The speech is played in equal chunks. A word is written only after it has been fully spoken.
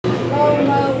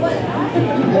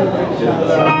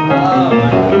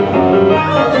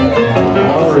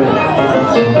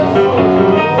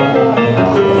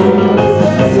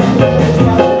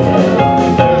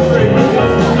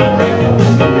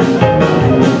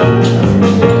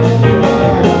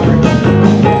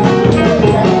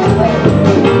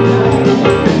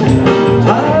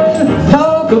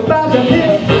About the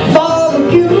hip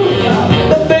barbecue,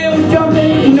 the band was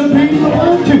jumping, the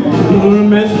people too. Doing a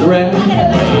mess around.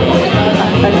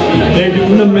 They're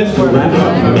doing a mess around.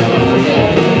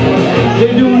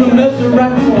 They're doing a mess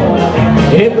around.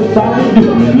 Everybody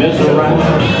doing a mess around.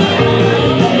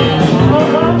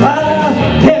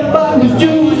 Everybody was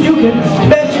Jews, you can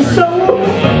bet your soul.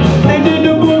 They did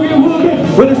the boogie woogie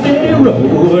with a steady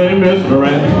roll. They're messing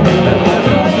around.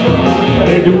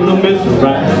 They're doing a mess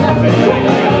around.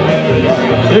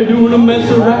 They're doing a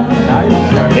mess around.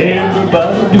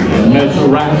 Everybody doing a mess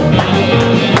around.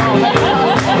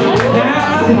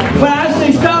 Now, when I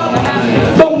say stop,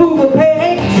 don't move a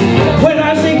peg. When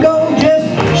I say go, just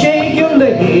shake your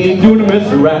leg. Doing a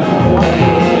mess around.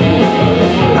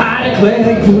 I declare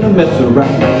they're doing a mess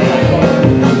around.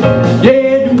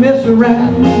 Yeah, do mess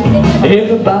around.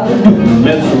 Everybody doing a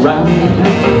mess around.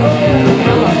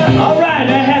 All right,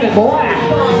 now have it, boy.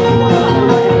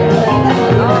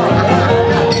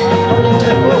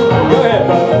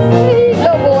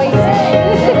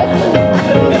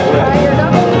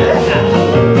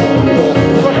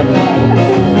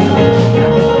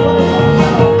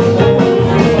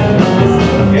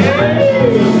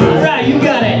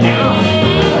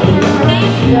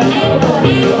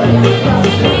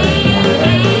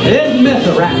 Let's mess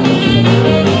around.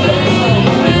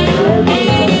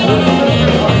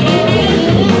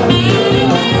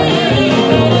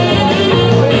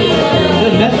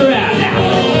 Let's mess around now.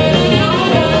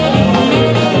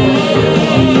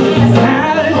 Now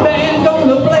this band's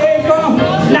gonna play from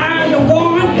 9 to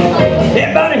 1.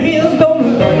 Everybody here's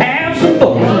gonna have some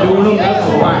fun. Doing a mess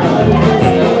around.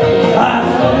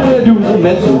 Doing a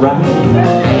mess around.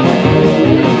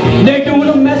 They're doing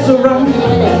a mess around.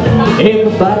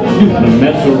 Everybody doing a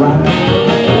mess around.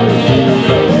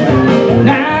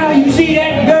 Now you see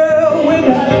that girl with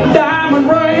a diamond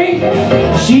ring.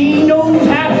 She knows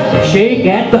how to shake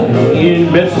that thing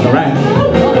and mess around.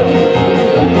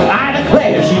 I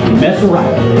declare she can mess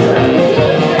around.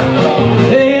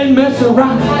 And mess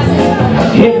around.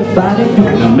 Everybody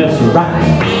doing a mess around.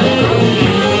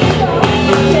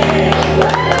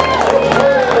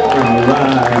 All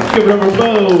right, give it up a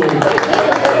bow.